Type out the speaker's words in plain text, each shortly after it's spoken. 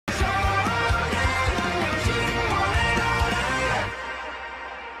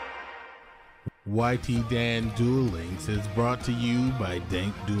YTDan Duel Links is brought to you by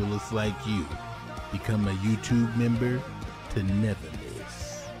dank duelists like you. Become a YouTube member to never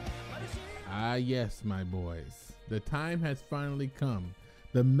miss. Ah yes, my boys. The time has finally come.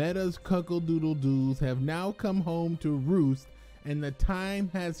 The meta's cuckle-doodle-doos have now come home to roost, and the time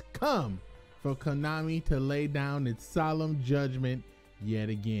has come for Konami to lay down its solemn judgment yet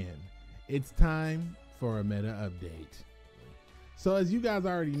again. It's time for a meta update. So as you guys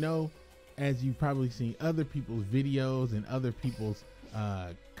already know, as you've probably seen other people's videos and other people's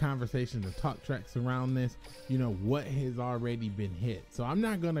conversations and talk tracks around this, you know what has already been hit. So I'm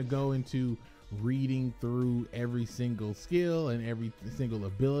not going to go into reading through every single skill and every single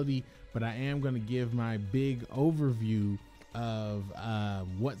ability, but I am going to give my big overview of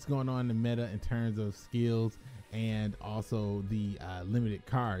what's going on in the meta in terms of skills and also the limited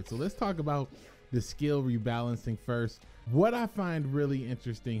cards. So let's talk about the skill rebalancing first. What I find really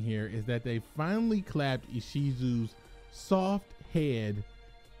interesting here is that they finally clapped Ishizu's soft head,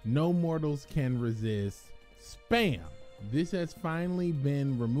 no mortals can resist spam. This has finally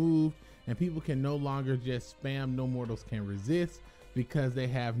been removed, and people can no longer just spam no mortals can resist because they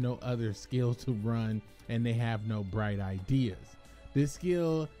have no other skill to run and they have no bright ideas. This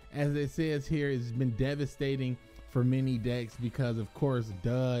skill, as it says here, has been devastating for many decks because, of course,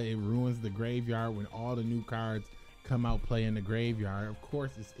 it ruins the graveyard when all the new cards come out play in the graveyard. Of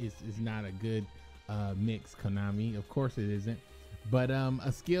course, it's not a good mix, Konami. Of course it isn't. But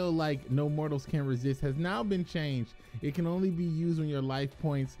a skill like No Mortals Can Resist has now been changed. It can only be used when your life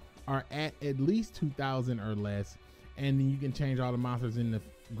points are at least 2,000 or less, and then you can change all the monsters in the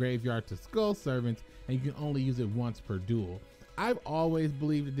graveyard to Skull Servants, and you can only use it once per duel. I've always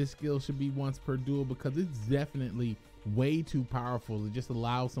believed that this skill should be once per duel because it's definitely way too powerful to just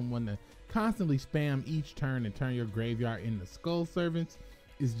allow someone to constantly spam each turn and turn your graveyard into Skull Servants.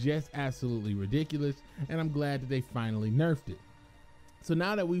 Is just absolutely ridiculous, and I'm glad that they finally nerfed it. So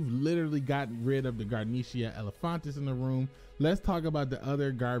now that we've literally gotten rid of the Garnicia Elephantis in the room, let's talk about the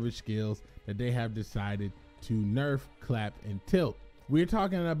other garbage skills that they have decided to nerf, clap, and tilt. We're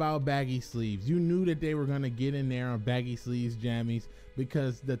talking about baggy sleeves. You knew that they were going to get in there on baggy sleeves jammies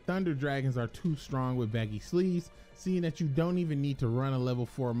because the Thunder Dragons are too strong with baggy sleeves, seeing that you don't even need to run a level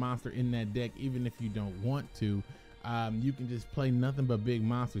 4 monster in that deck even if you don't want to. You can just play nothing but big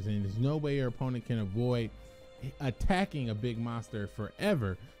monsters, and there's no way your opponent can avoid attacking a big monster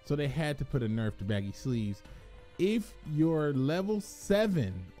forever, so they had to put a nerf to baggy sleeves. If your level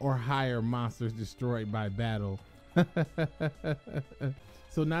 7 or higher monsters destroyed by battle,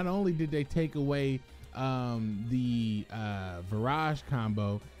 so not only did they take away the Virage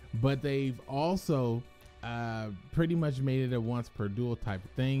combo, but they've also pretty much made it a once per duel type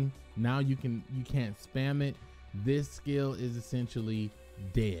of thing. Now you can't spam it. This skill is essentially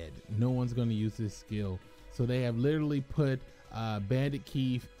dead. No one's going to use this skill. So they have literally put Bandit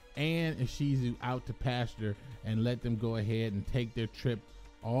Keith and Ishizu out to pasture and let them go ahead and take their trip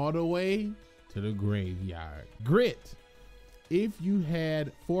all the way to the graveyard. Grit. If you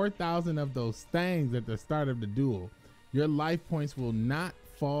had 4,000 of those things at the start of the duel, your life points will not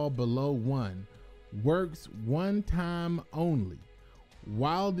fall below 1. Works one time only.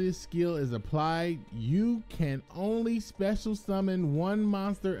 While this skill is applied, you can only special summon one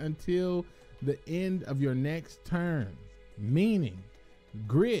monster until the end of your next turn, meaning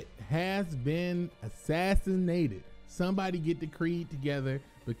Grit has been assassinated. Somebody get the Creed together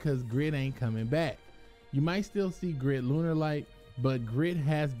because Grit ain't coming back. You might still see Grit Lunarlight, but Grit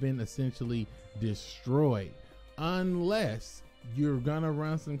has been essentially destroyed unless you're gonna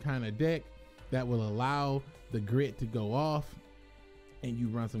run some kind of deck that will allow the Grit to go off and you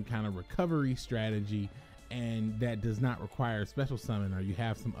run some kind of recovery strategy, and that does not require a special summon, or you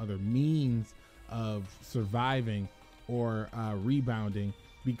have some other means of surviving or rebounding,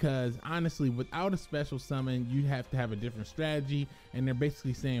 because honestly without a special summon you have to have a different strategy, and they're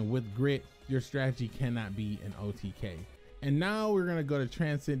basically saying with Grit your strategy cannot be an OTK. And now we're gonna go to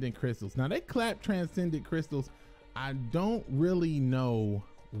Transcendent Crystals. Now they clapped Transcendent Crystals. I don't really know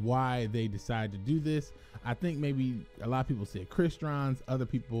why they decided to do this. I think maybe a lot of people said Cristrons, other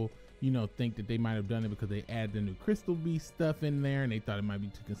people, you know, think that they might have done it because they added the new Crystal Beast stuff in there and they thought it might be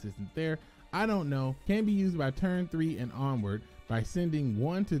too consistent there. I don't know. Can be used by turn 3 and onward by sending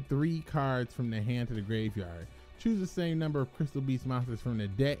 1 to 3 cards from the hand to the graveyard. Choose the same number of Crystal Beast monsters from the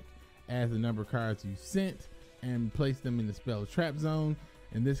deck as the number of cards you sent and place them in the spell trap zone,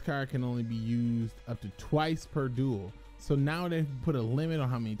 and this card can only be used up to twice per duel. So now they've put a limit on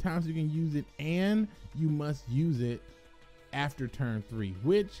how many times you can use it, and you must use it after turn 3,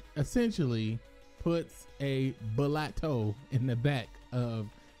 which essentially puts a Balato in the back of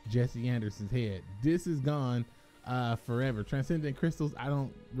Jesse Anderson's head. This is gone forever. Transcendent crystals, I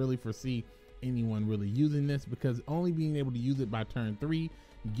don't really foresee anyone really using this, because only being able to use it by turn 3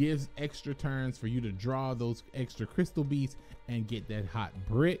 gives extra turns for you to draw those extra crystal beasts and get that hot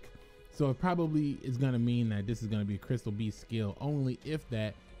brick. So it probably is going to mean that this is going to be a crystal beast skill only, if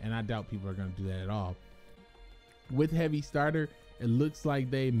that, and I doubt people are going to do that at all. With heavy starter, it looks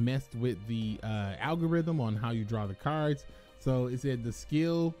like they messed with the algorithm on how you draw the cards. So it said the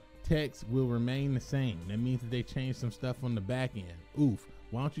skill text will remain the same. That means that they changed some stuff on the back end. Oof.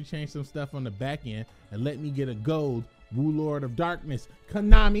 Why don't you change some stuff on the back end and let me get a gold Wu Lord of Darkness,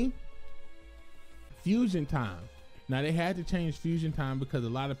 Konami. Fusion time. Now they had to change fusion time because a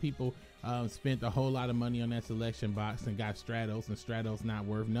lot of people spent a whole lot of money on that selection box and got Stratos, and Stratos not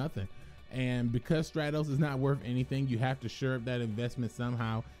worth nothing. And because Stratos is not worth anything, you have to shore up that investment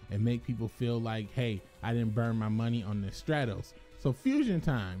somehow and make people feel like, hey, I didn't burn my money on this Stratos. So fusion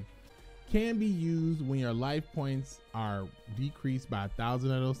time can be used when your life points are decreased by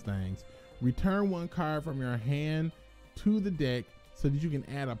 1,000 of those things. Return one card from your hand to the deck so that you can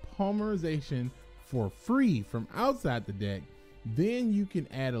add a polymerization for free from outside the deck. Then you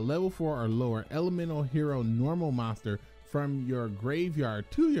can add a level 4 or lower elemental hero normal monster from your graveyard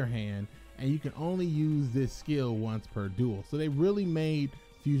to your hand, and you can only use this skill once per duel. So they really made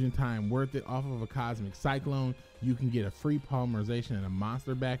fusion time worth it. Off of a cosmic cyclone, you can get a free polymerization and a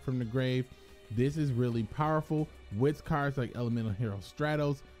monster back from the grave. This is really powerful. With cards like elemental hero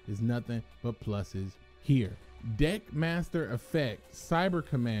Stratos, is nothing but pluses here. Deck master effect, Cyber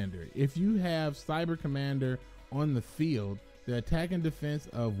Commander. If you have Cyber Commander on the field, the attack and defense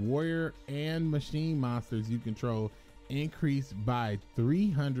of warrior and machine monsters you control increase by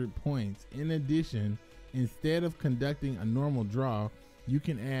 300 points. In addition, instead of conducting a normal draw, you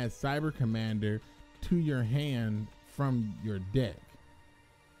can add Cyber Commander to your hand from your deck.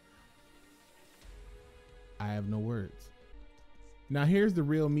 I have no words. Now here's the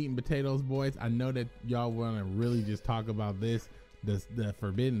real meat and potatoes, boys. I know that y'all want to really just talk about this, the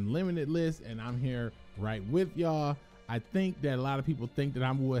Forbidden Limited list, and I'm here right with y'all. I think that a lot of people think that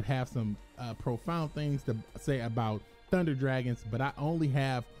I would have some profound things to say about Thunder Dragons, but I only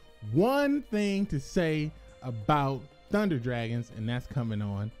have one thing to say about Thunder Dragons, and that's coming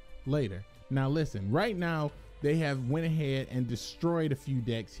on later. Now listen, right now they have went ahead and destroyed a few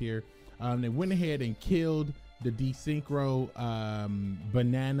decks here. They went ahead and killed the Desynchro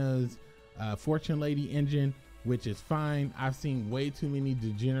Bananas Fortune Lady engine, which is fine. I've seen way too many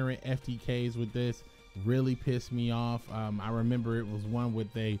degenerate FTKs with this. Really pissed me off. I remember it was one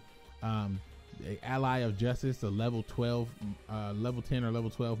with a Ally of Justice, a level 12, level 10 or level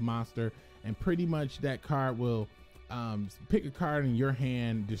 12 monster, and pretty much that card will pick a card in your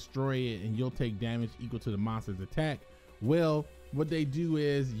hand, destroy it, and you'll take damage equal to the monster's attack. Well, what they do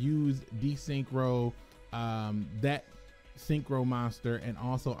is use Desynchro, that Synchro monster, and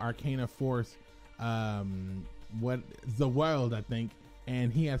also Arcana Force, what the world, I think,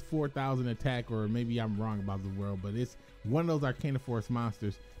 and he has 4,000 attack, or maybe I'm wrong about the world, but it's one of those Arcana Force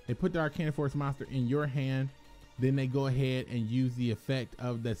monsters. They put the Arcana Force monster in your hand, then they go ahead and use the effect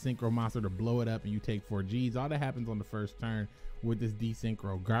of that Synchro monster to blow it up, and you take 4 Gs. All that happens on the first turn with this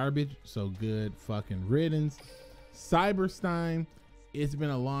Desynchro garbage, so good fucking riddance. Cyberstein, it's been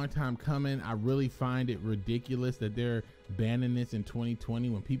a long time coming. I really find it ridiculous that they're banning this in 2020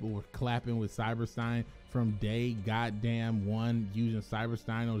 when people were clapping with Cyberstein from day goddamn one using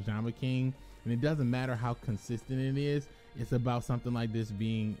Cyberstein on Jamba King. And it doesn't matter how consistent it is. It's about something like this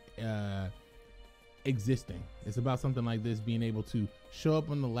being existing. It's about something like this being able to show up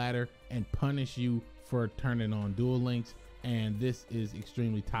on the ladder and punish you for turning on Duel Links. And this is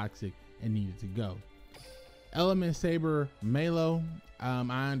extremely toxic and needed to go. Element Saber Malo,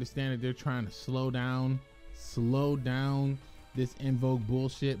 I understand that they're trying to slow down this invoke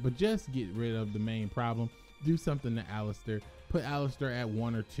bullshit, but just get rid of the main problem. Do something to Alistair. Put Alistair at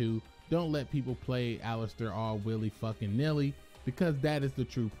 1 or 2. Don't let people play Alistair all willy fucking nilly, because that is the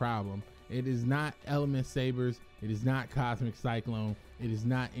true problem. It is not Element Sabers. It is not Cosmic Cyclone. It is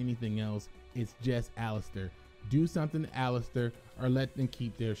not anything else. It's just Alistair. Do something to Alistair, or let them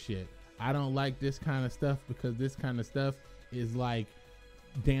keep their shit. I don't like this kind of stuff, because this kind of stuff is like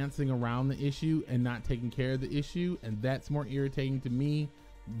dancing around the issue and not taking care of the issue, and that's more irritating to me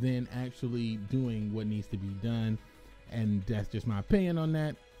than actually doing what needs to be done. And that's just my opinion on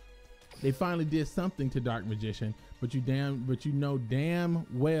that. They finally did something to Dark Magician, but you know damn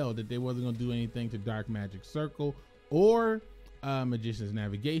well that they wasn't gonna do anything to Dark Magic Circle or Magician's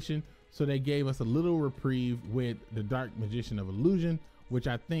Navigation. So they gave us a little reprieve with the Dark Magician of Illusion, which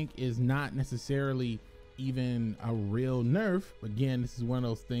I think is not necessarily even a real nerf. Again, this is one of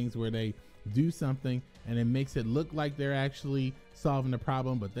those things where they do something and it makes it look like they're actually solving the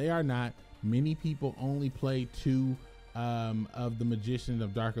problem, but they are not. Many people only play 2 of the Magician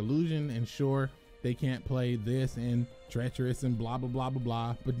of Dark Illusion, and sure, they can't play this and Treacherous and blah blah blah blah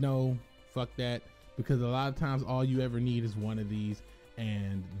blah, but no, fuck that, because a lot of times all you ever need is one of these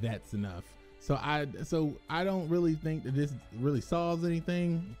and that's enough. So I don't really think that this really solves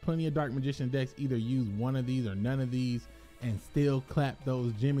anything. Plenty of Dark Magician decks either use one of these or none of these and still clap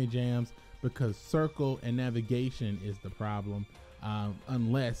those Jimmy Jams, because circle and navigation is the problem,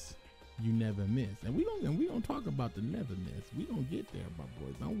 unless you never miss. And we don't talk about the never miss. We gonna get there, my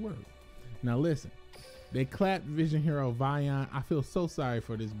boys, don't worry. Now listen, they clapped Vision Hero Vion. I feel so sorry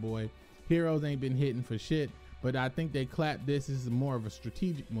for this boy. Heroes ain't been hitting for shit, but I think they clapped this as more of a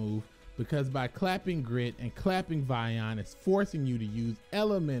strategic move, because by clapping Grit and clapping Vion, it's forcing you to use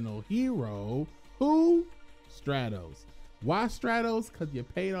Elemental Hero, who? Stratos. Why Stratos? Because you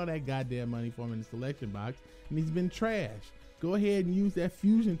paid all that goddamn money for him in the selection box and he's been trash. Go ahead and use that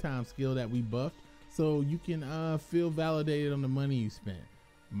fusion time skill that we buffed so you can feel validated on the money you spent.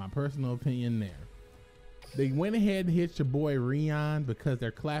 My personal opinion there. They went ahead and hit your boy Rion because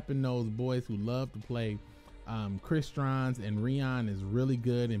they're clapping those boys who love to play Cristrons, and Rion is really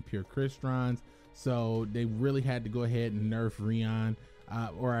good in pure Cristrons. So they really had to go ahead and nerf Rion,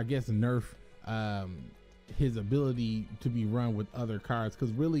 or I guess nerf his ability to be run with other cards,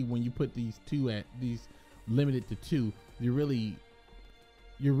 because really when you put these limited to 2, you're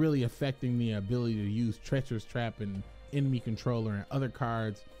really affecting the ability to use Treacherous Trap and Enemy Controller and other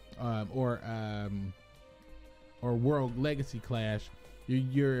cards, or World Legacy Clash.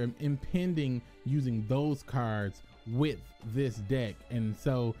 You're impending using those cards with this deck, and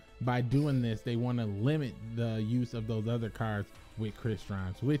so by doing this they want to limit the use of those other cards with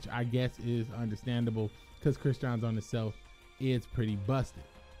Cristrons, which I guess is understandable because Cristrons on itself is pretty busted.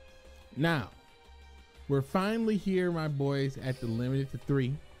 Now we're finally here, my boys, at the limited to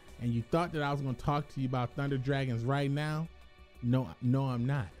 3, and you thought that I was going to talk to you about Thunder Dragons right now. No, I'm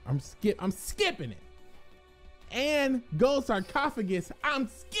not. I'm skipping it. And Gold Sarcophagus, I'm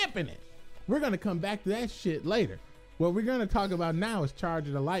skipping it. We're going to come back to that shit later. What we're going to talk about now is Charge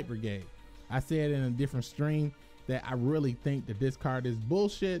of the Light Brigade. I said in a different stream that I really think that this card is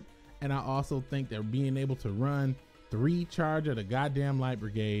bullshit, and I also think that being able to run 3 Charge of the goddamn Light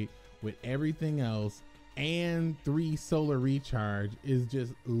Brigade with everything else and 3 Solar Recharge is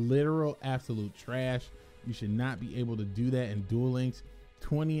just literal absolute trash. You should not be able to do that in Duel Links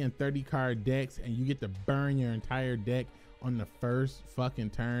 20 and 30 card decks, and you get to burn your entire deck on the first fucking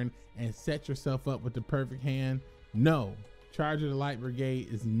turn and set yourself up with the perfect hand. No, Charge of the Light Brigade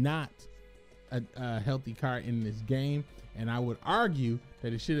is not a healthy card in this game, and I would argue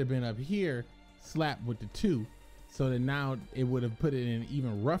that it should have been up here slapped with the 2, so that now it would have put it in an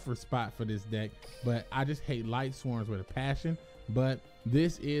even rougher spot for this deck. But I just hate Light Swarms with a passion. But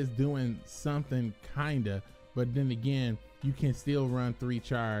this is doing something kinda, but then again, you can still run 3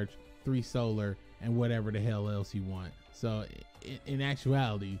 Charge, 3 Solar, and whatever the hell else you want. So in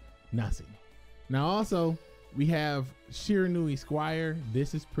actuality, nothing. Now also, we have Shiranui Squire.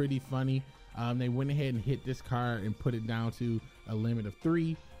 This is pretty funny. They went ahead and hit this card and put it down to a limit of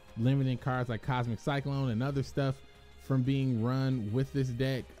 3, limiting cards like Cosmic Cyclone and other stuff from being run with this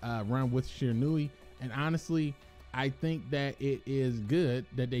deck, run with Shiranui. And honestly, I think that it is good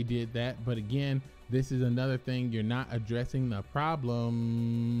that they did that, but again, this is another thing, you're not addressing the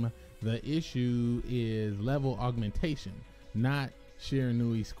problem. The issue is level augmentation, not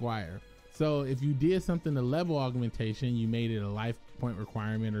Shiranui Squire. So if you did something to level augmentation, you made it a life point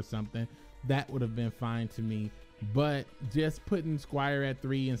requirement or something, that would have been fine to me. But just putting Squire at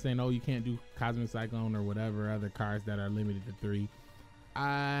 3 and saying, oh, you can't do Cosmic Cyclone or whatever other cards that are limited to 3,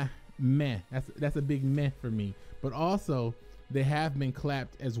 meh. That's a big meh for me. But also, they have been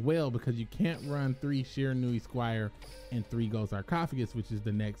clapped as well, because you can't run 3 Shiranui Squire and 3 Gold Sarcophagus, which is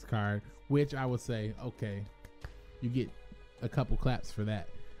the next card, which I would say, okay, you get a couple claps for that.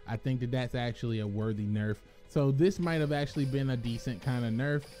 I think that that's actually a worthy nerf. So this might have actually been a decent kind of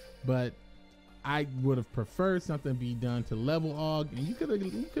nerf, but I would have preferred something be done to level aug, and you could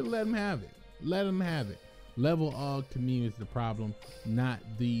let them have it. Let them have it. Level aug to me is the problem, not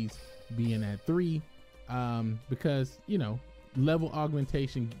these being at 3, because, you know, level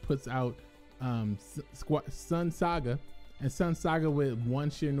augmentation puts out Sun Saga, and Sun Saga with 1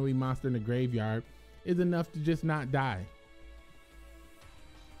 Shiranui monster in the graveyard is enough to just not die.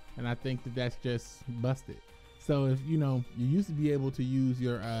 And I think that that's just busted. So if you know, you used to be able to use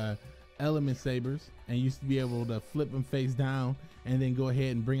your element sabers and used to be able to flip them face down and then go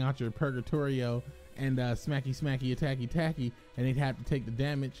ahead and bring out your Purgatorio and smacky, smacky, attacky, tacky, and they'd have to take the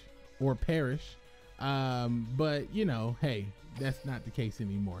damage or perish. But you know, hey, that's not the case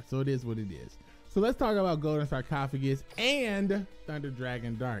anymore. So it is what it is. So let's talk about Golden Sarcophagus and Thunder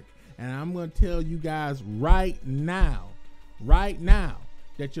Dragon Dark. And I'm going to tell you guys right now,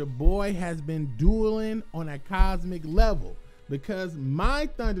 that your boy has been dueling on a cosmic level, because my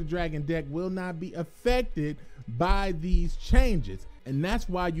Thunder Dragon deck will not be affected by these changes. And that's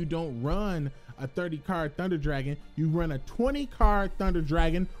why you don't run a 30 card Thunder Dragon. You run a 20 card Thunder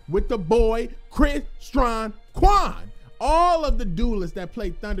Dragon with the boy Chris Quan. All of the duelists that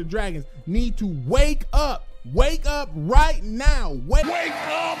play Thunder Dragons need to wake up. Wake up right now. Wake up, wake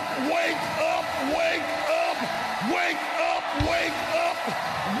up, wake up, wake up, wake up,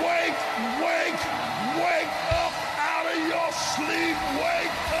 wake up out of your sleep,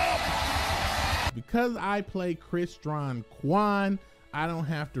 wake up. Because I play Chris Quan, I don't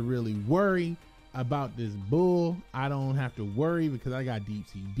have to really worry about this bull. I don't have to worry because I got Deep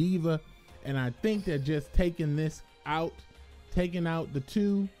Sea Diva. And I think that just taking this out, taking out the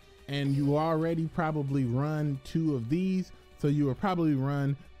 2, and you already probably run 2 of these, so you will probably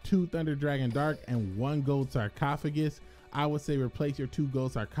run 2 Thunder Dragon Dark and 1 Gold Sarcophagus. I would say replace your 2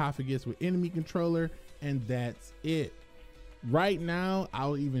 Gold Sarcophagus with Enemy Controller, and that's it. Right now,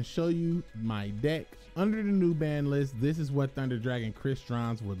 I'll even show you my deck. Under the new ban list, this is what Thunder Dragon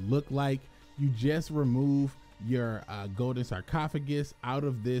Crystons would look like. You just remove your Golden Sarcophagus out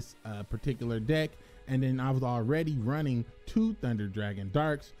of this particular deck, and then I was already running 2 Thunder Dragon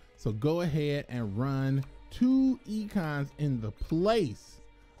Darks, so go ahead and run 2 Econs in the place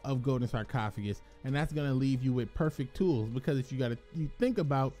of Golden Sarcophagus, and that's going to leave you with perfect tools. Because if you think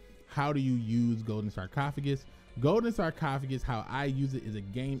about how do you use Golden Sarcophagus. Golden Sarcophagus, how I use it, is a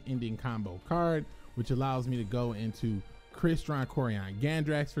game-ending combo card, which allows me to go into Crystron, Corian,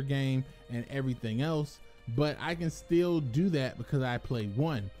 Gandrax for game and everything else. But I can still do that because I play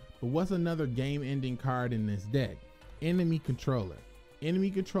 1. But what's another game-ending card in this deck? Enemy Controller.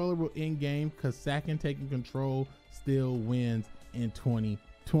 Enemy Controller will end game because second taking control still wins in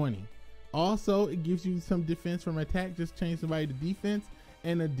 2020. Also, it gives you some defense from attack. Just change somebody to defense.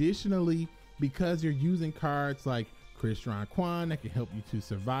 And additionally, because you're using cards like Crystron Quan that can help you to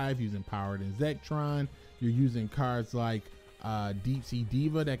survive using Powered in Zektron, you're using cards like Deep Sea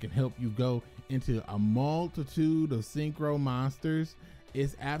Diva that can help you go into a multitude of synchro monsters.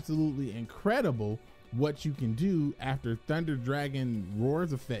 It's absolutely incredible what you can do after Thunder Dragon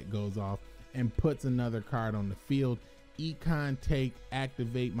Roar's effect goes off and puts another card on the field. Econ, take,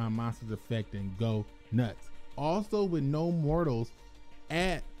 activate my monster's effect and go nuts. Also, with no mortals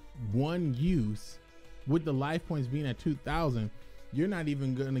at 1 use, with the life points being at 2,000, you're not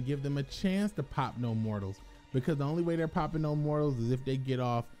even going to give them a chance to pop no mortals, because the only way they're popping no mortals is if they get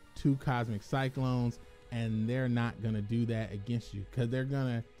off 2 Cosmic Cyclones, and they're not going to do that against you because they're going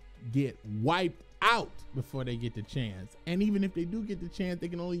to get wiped out before they get the chance. And even if they do get the chance, they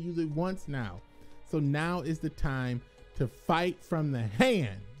can only use it once now. So now is the time to fight from the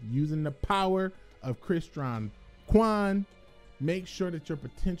hand using the power of Crystron Quan. Make sure that your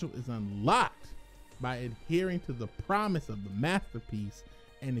potential is unlocked by adhering to the promise of the masterpiece.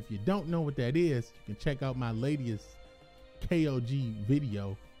 And if you don't know what that is, you can check out my latest KOG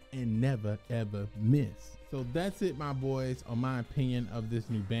video and never ever miss. So that's it, my boys, on my opinion of this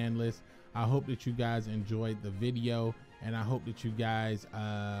new ban list. I hope that you guys enjoyed the video, and I hope that you guys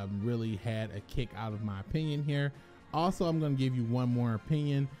really had a kick out of my opinion here. Also, I'm going to give you one more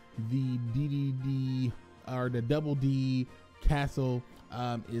opinion. The DDD, or the Double D Castle,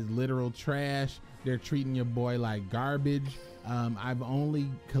 is literal trash. They're treating your boy like garbage. I've only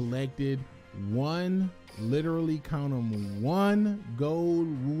collected 1, literally count them, 1 gold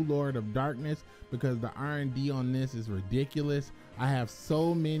Warlord of Darkness, because the R&D on this is ridiculous. I have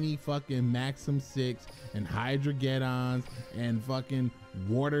so many fucking Maxim 6 and Hydrogeddons and fucking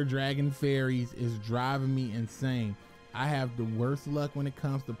Water Dragon Fairies is driving me insane. I have the worst luck when it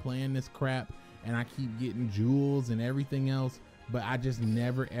comes to playing this crap, and I keep getting jewels and everything else, but I just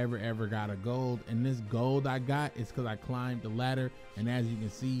never ever got a gold. And this gold I got is because I climbed the ladder, and as you can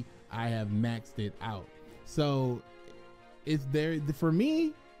see, I have maxed it out. So it's there for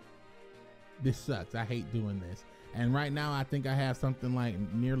me. This sucks. I hate doing this. And right now I think I have something like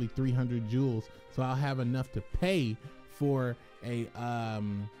nearly 300 jewels, so I'll have enough to pay for a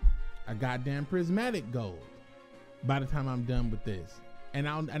goddamn prismatic gold by the time I'm done with this. And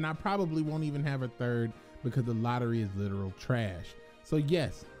I probably won't even have a third because the lottery is literal trash. So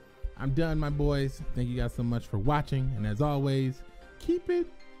yes, I'm done, my boys. Thank you guys so much for watching, and as always, keep it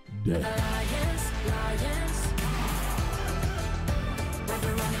down.